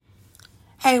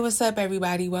Hey, what's up,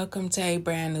 everybody? Welcome to a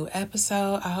brand new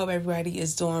episode. I hope everybody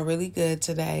is doing really good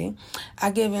today.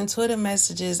 I give intuitive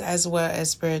messages as well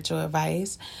as spiritual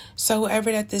advice. So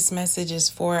whoever that this message is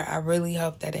for, I really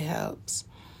hope that it helps.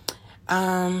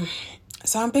 So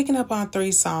I'm picking up on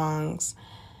 3 songs,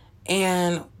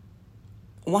 and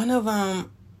one of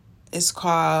them is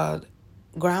called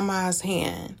Grandma's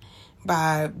Hand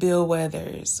by Bill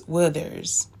Withers,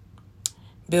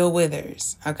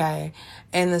 okay?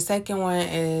 And the second one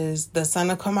is The Sun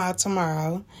Will Come Out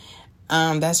Tomorrow.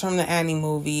 That's from the Annie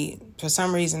movie. For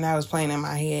some reason, that was playing in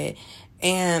my head.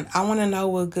 And I Want to Know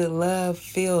What Good Love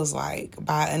Feels Like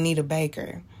by Anita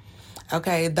Baker.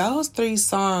 Okay, those 3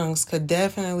 songs could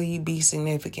definitely be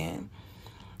significant.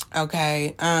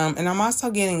 Okay, and I'm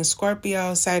also getting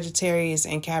Scorpio, Sagittarius,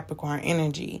 and Capricorn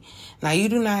energy. Now, you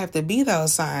do not have to be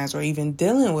those signs or even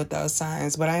dealing with those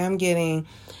signs, but I am getting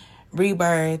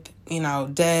rebirth,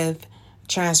 death,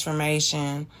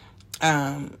 transformation,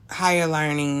 higher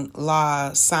learning,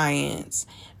 law, science,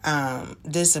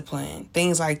 discipline,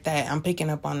 things like that. I'm picking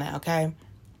up on that, okay?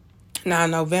 Now,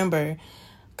 November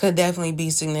could definitely be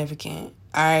significant.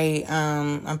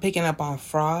 I'm picking up on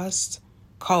frost,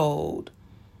 cold,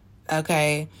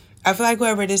 okay? I feel like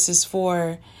whoever this is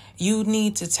for, you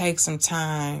need to take some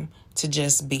time to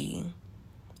just be.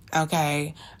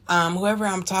 Okay, whoever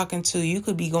I'm talking to, you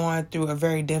could be going through a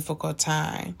very difficult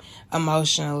time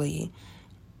emotionally,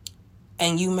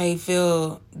 and you may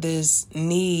feel this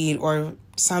need or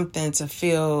something to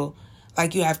feel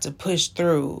like you have to push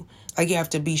through, like you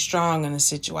have to be strong in a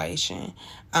situation.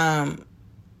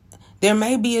 There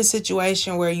may be a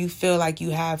situation where you feel like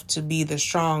you have to be the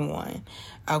strong one.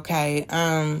 Okay,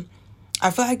 I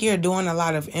feel like you're doing a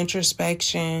lot of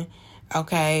introspection.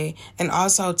 Okay, and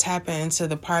also tapping into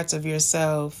the parts of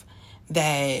yourself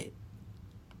that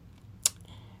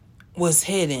was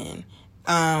hidden.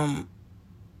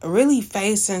 Really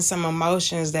facing some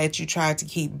emotions that you tried to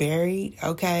keep buried,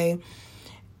 okay?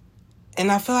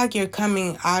 And I feel like you're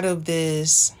coming out of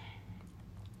this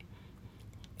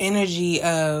energy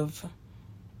of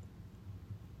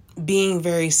being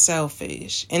very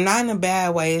selfish. And not in a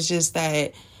bad way, it's just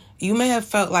that you may have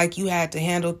felt like you had to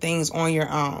handle things on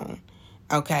your own.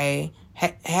 Okay,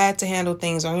 had to handle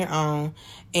things on your own,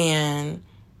 and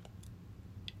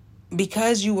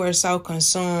because you were so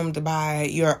consumed by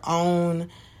your own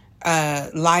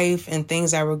life and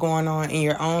things that were going on in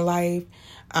your own life,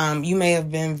 you may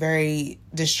have been very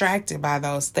distracted by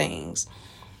those things.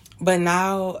 But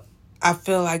now I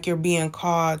feel like you're being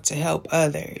called to help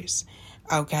others,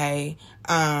 okay?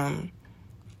 And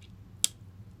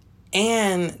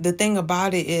the thing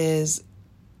about it is,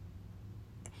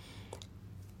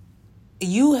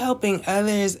 you helping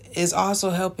others is also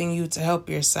helping you to help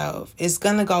yourself. It's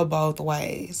going to go both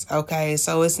ways, okay?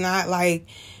 So it's not like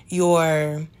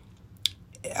you're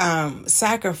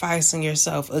sacrificing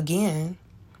yourself again,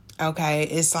 okay?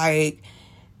 It's like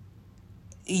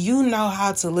you know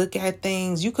how to look at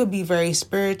things. You could be very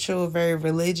spiritual, very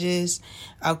religious,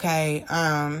 okay?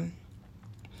 And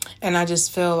I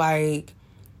just feel like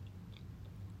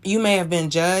you may have been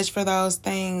judged for those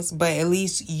things, but at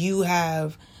least you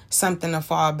have something to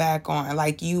fall back on.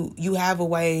 Like you have a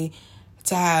way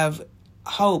to have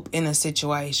hope in a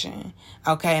situation.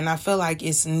 Okay. And I feel like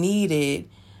it's needed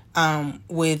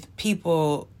with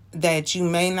people that you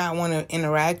may not want to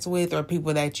interact with, or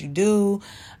people that you do,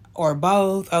 or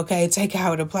both. Okay. Take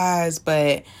how it applies.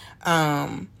 But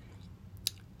I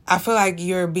feel like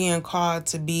you're being called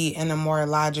to be in a more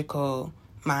logical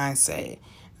mindset.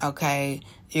 Okay.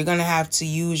 You're going to have to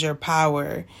use your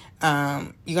power.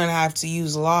 You're going to have to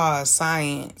use law,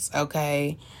 science,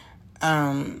 okay,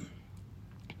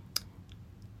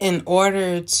 in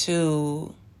order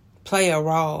to play a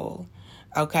role,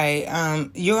 okay?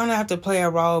 You're going to have to play a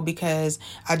role because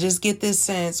I just get this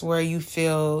sense where you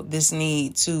feel this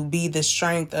need to be the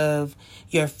strength of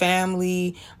your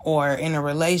family or in a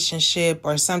relationship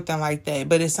or something like that.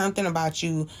 But it's something about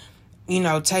you,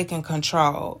 taking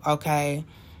control, okay?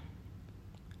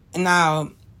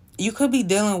 Now, you could be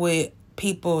dealing with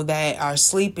people that are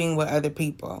sleeping with other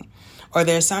people, or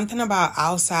there's something about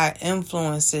outside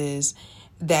influences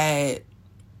that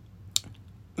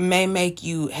may make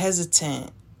you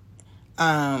hesitant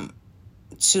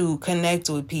to connect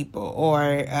with people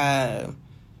or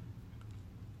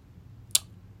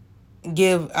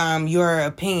give your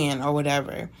opinion or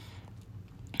whatever.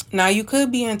 Now, you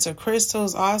could be into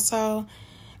crystals also.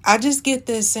 I just get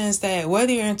this sense that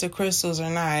whether you're into crystals or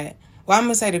not, well, I'm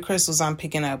going to say the crystals I'm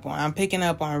picking up on. I'm picking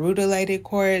up on rutilated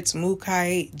quartz,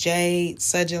 mookaite, jade,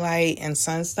 sugilite, and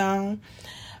sunstone.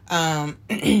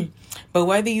 But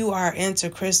whether you are into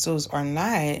crystals or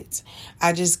not,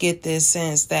 I just get this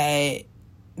sense that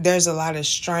there's a lot of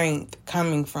strength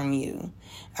coming from you.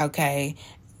 Okay.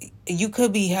 You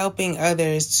could be helping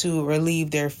others to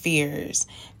relieve their fears,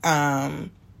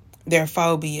 their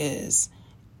phobias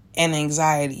and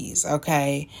anxieties.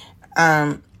 Okay.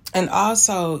 And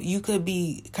also you could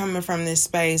be coming from this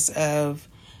space of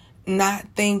not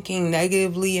thinking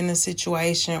negatively in a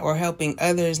situation, or helping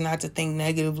others not to think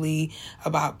negatively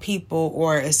about people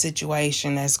or a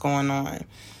situation that's going on.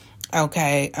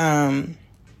 Okay.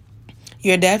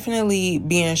 You're definitely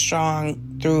being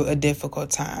strong through a difficult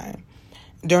time,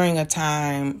 during a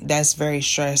time that's very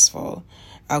stressful.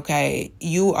 Okay.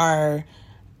 You are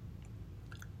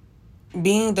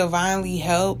being divinely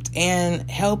helped and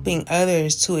helping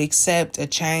others to accept a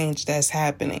change that's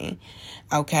happening.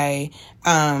 Okay.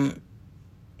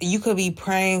 You could be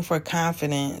praying for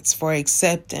confidence, for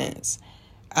acceptance.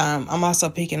 I'm also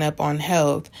picking up on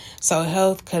health. So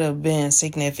health could have been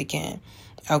significant.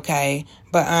 Okay.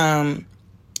 But,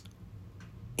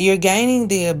 you're gaining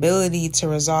the ability to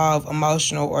resolve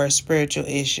emotional or spiritual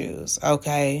issues.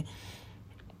 Okay.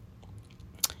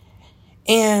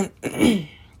 And I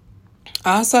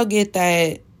also get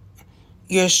that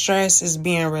your stress is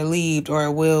being relieved, or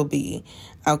it will be.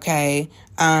 Okay.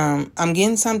 I'm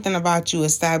getting something about you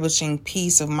establishing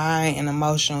peace of mind and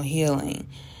emotional healing.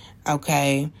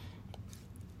 Okay.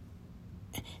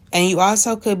 And you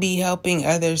also could be helping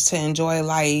others to enjoy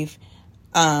life,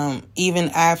 even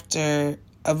after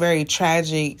a very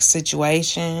tragic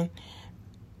situation.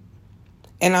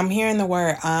 And I'm hearing the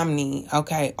word omni.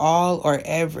 Okay. All or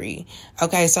every.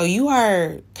 Okay. So you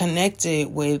are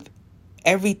connected with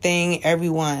everything,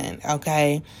 everyone.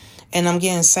 Okay. And I'm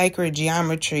getting sacred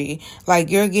geometry.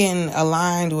 Like you're getting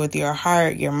aligned with your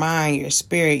heart, your mind, your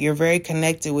spirit. You're very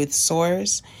connected with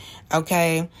source.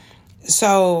 Okay.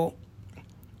 So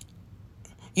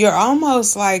you're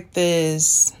almost like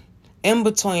this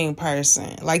in-between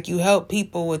person. Like you help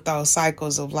people with those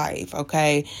cycles of life.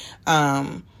 Okay.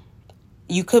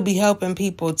 You could be helping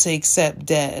people to accept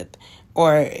death,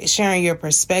 or sharing your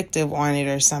perspective on it,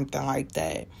 or something like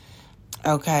that.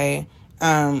 Okay.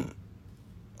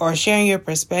 Or sharing your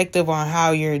perspective on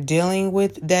how you're dealing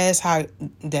with death, and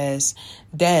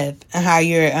how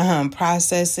you're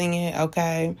processing it.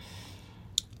 Okay.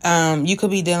 You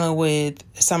could be dealing with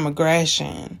some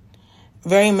aggression,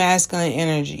 very masculine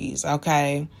energies.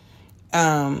 Okay.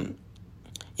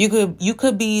 You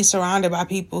could be surrounded by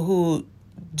people who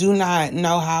do not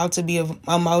know how to be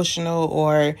emotional,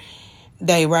 or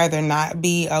they rather not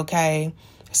be. Okay.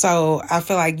 So I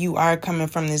feel like you are coming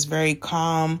from this very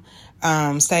calm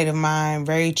state of mind,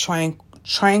 very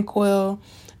tranquil,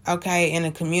 okay, in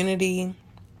a community.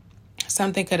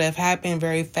 Something could have happened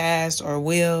very fast, or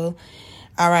will.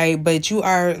 All right. But you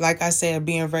are, like I said,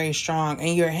 being very strong,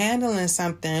 and you're handling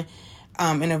something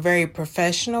in a very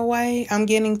professional way. I'm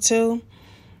getting to,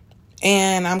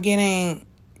 and I'm getting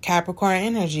Capricorn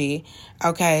energy.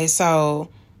 Okay. So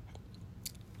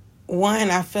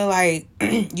one, I feel like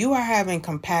you are having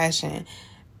compassion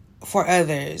for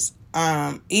others,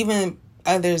 even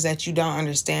others that you don't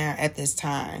understand at this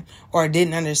time, or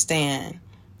didn't understand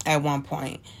at one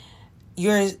point.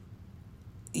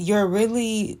 You're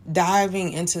really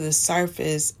diving into the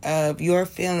surface of your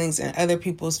feelings and other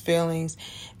people's feelings,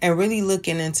 and really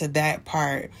looking into that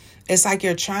part. It's like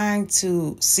you're trying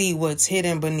to see what's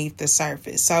hidden beneath the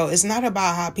surface. So it's not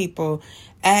about how people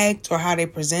act or how they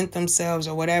present themselves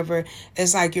or whatever.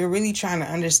 It's like you're really trying to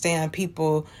understand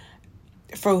people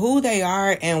for who they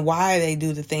are and why they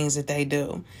do the things that they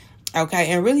do.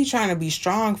 Okay. And really trying to be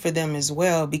strong for them as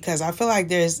well, because I feel like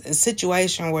there's a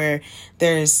situation where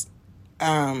there's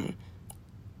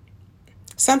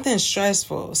something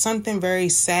stressful, something very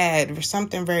sad,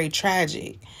 something very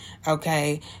tragic.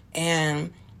 Okay.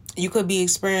 And you could be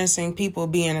experiencing people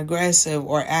being aggressive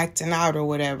or acting out or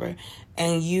whatever.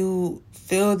 And you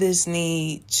feel this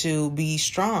need to be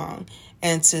strong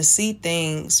and to see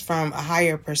things from a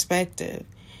higher perspective.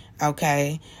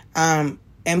 Okay. And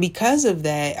because of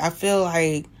that, I feel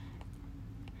like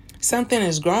something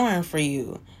is growing for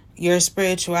you. Your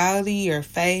spirituality, your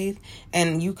faith,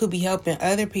 and you could be helping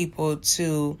other people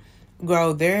to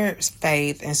grow their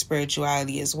faith and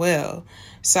spirituality as well.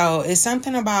 So it's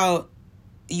something about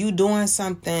you doing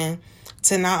something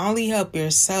to not only help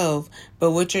yourself,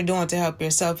 but what you're doing to help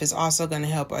yourself is also going to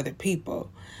help other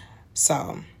people.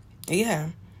 So, yeah,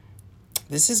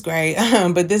 this is great.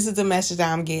 But this is the message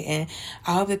that I'm getting.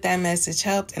 I hope that message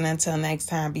helped. And until next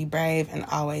time, be brave and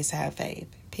always have faith.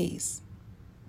 Peace.